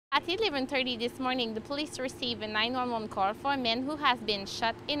At 11:30 this morning, the police received a 911 call for a man who has been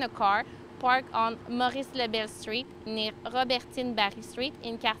shot in a car parked on Maurice Lebel Street near Robertine Barry Street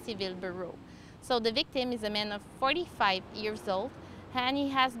in Cartierville Borough. So the victim is a man of 45 years old, and he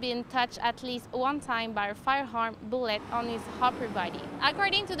has been touched at least one time by a firearm bullet on his upper body.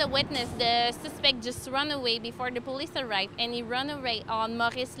 According to the witness, the suspect just ran away before the police arrived, and he ran away on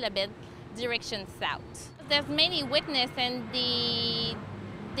Maurice Lebel, direction south. There's many witnesses, and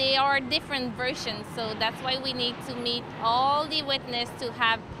they are different versions, so that's why we need to meet all the witnesses to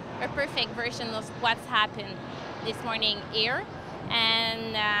have a perfect version of what's happened this morning here.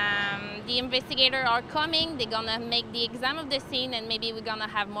 And the investigators are coming. They're gonna make the exam of the scene, and maybe we're gonna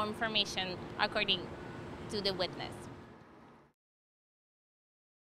have more information according to the witness.